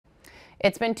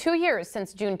It's been 2 years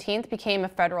since Juneteenth became a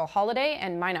federal holiday,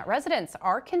 and Minot residents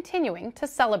are continuing to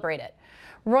celebrate it.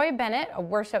 Roy Bennett, a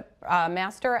worship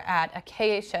master at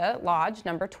Acacia Lodge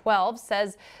number 12,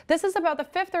 says this is about the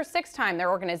 5th or 6th time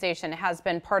their organization has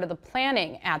been part of the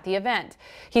planning at the event.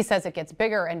 He says it gets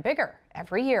bigger and bigger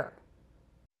every year.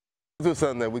 This is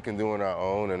something that we can do on our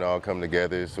own and all come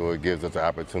together, so it gives us an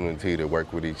opportunity to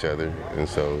work with each other, and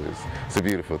so it's a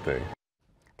beautiful thing.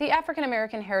 The African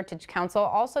American Heritage Council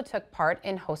also took part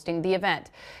in hosting the event.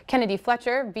 Kennedy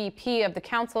Fletcher, VP of the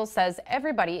council, says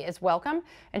everybody is welcome,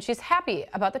 and she's happy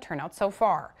about the turnout so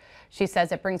far. She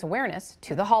says it brings awareness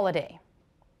to the holiday.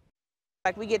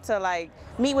 We get to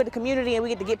meet with the community, and we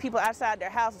get to get people outside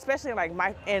their house, especially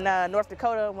in North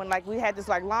Dakota when we had this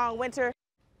long winter.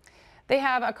 They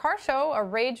have a car show, a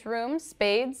rage room,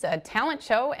 spades, a talent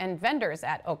show, and vendors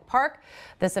at Oak Park.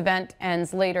 This event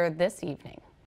ends later this evening.